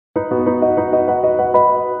Hi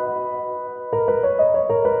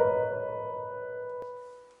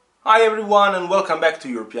everyone and welcome back to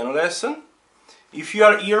your piano lesson. If you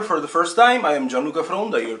are here for the first time, I am Gianluca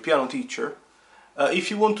Fronda, your piano teacher.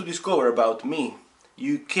 If you want to discover about me,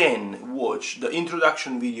 you can watch the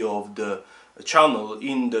introduction video of the channel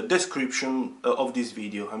in the description of this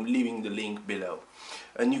video. I'm leaving the link below.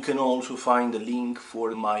 And you can also find the link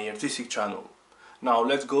for my artistic channel. Now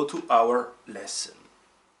let's go to our lesson.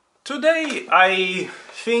 Today I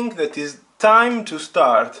think that it's time to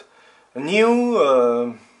start a new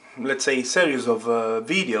let's say series of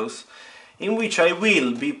videos in which I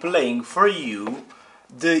will be playing for you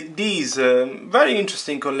these very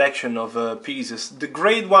interesting collection of pieces, the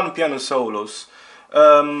grade 1 piano solos.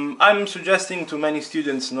 I'm suggesting to many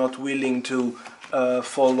students not willing to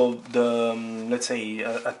follow the, let's say,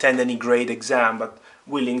 attend any grade exam, but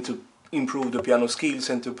willing to improve the piano skills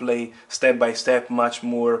and to play step by step much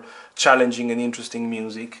more challenging and interesting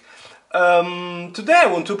music. Today I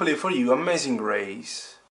want to play for you Amazing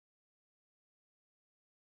Grace.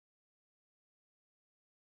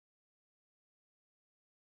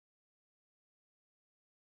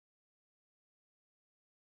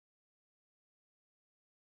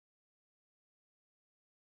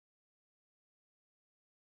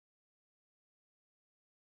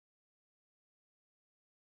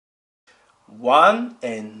 One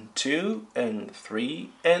and two and three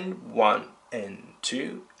and one and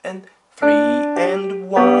two and three and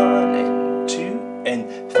one and two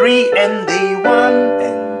and three and the one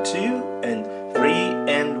and two and three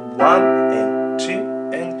and one and two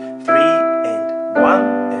and three and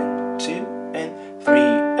one and two and three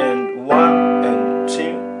and one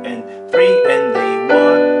and two and three and the one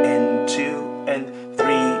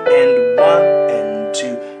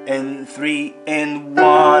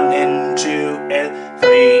and two and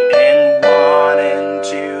three and one and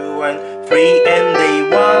two and three and one and two and three and one and two and three and the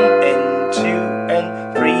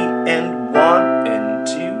one and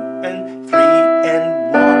two and three and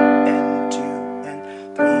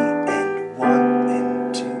one and two and three and one and two and three and one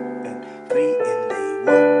and two and three and the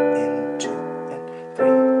one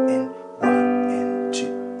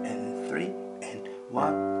and two and three and one and two and three and one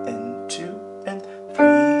and two and three and one and two and three and the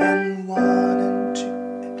one and two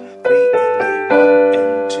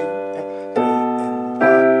and three and one and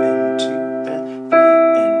two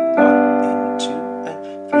and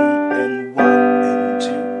three and one and two and three and one and two and three and the one and two and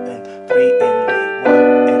three and one and two and three and one and two and three and one and two and three and one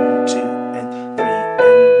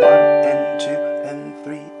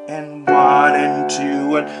and two and three and one and two and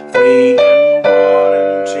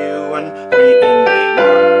three and one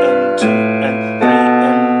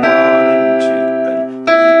and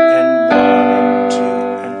two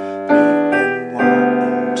and three and one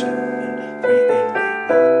and two and three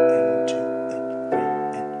and one and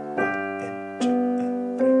two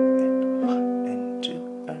and three and one and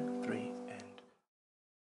two and three and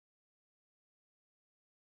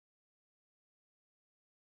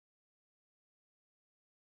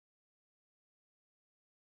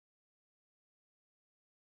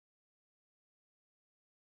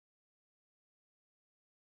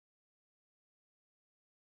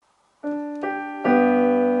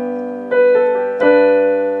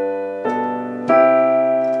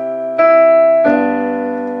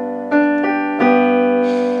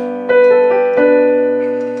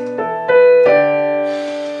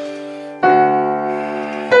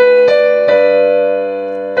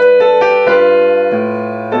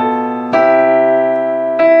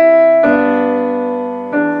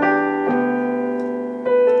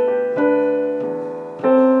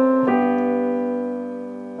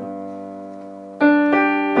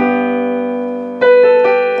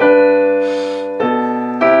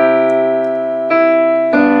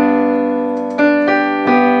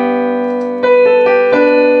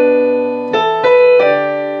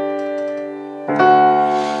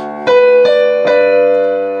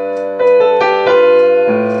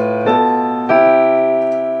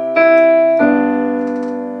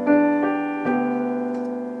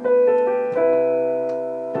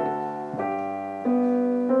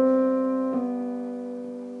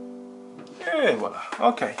voila.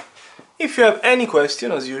 Okay. If you have any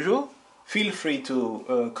question, as usual, feel free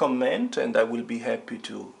to comment and I will be happy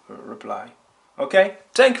to reply. Okay?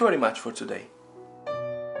 Thank you very much for today.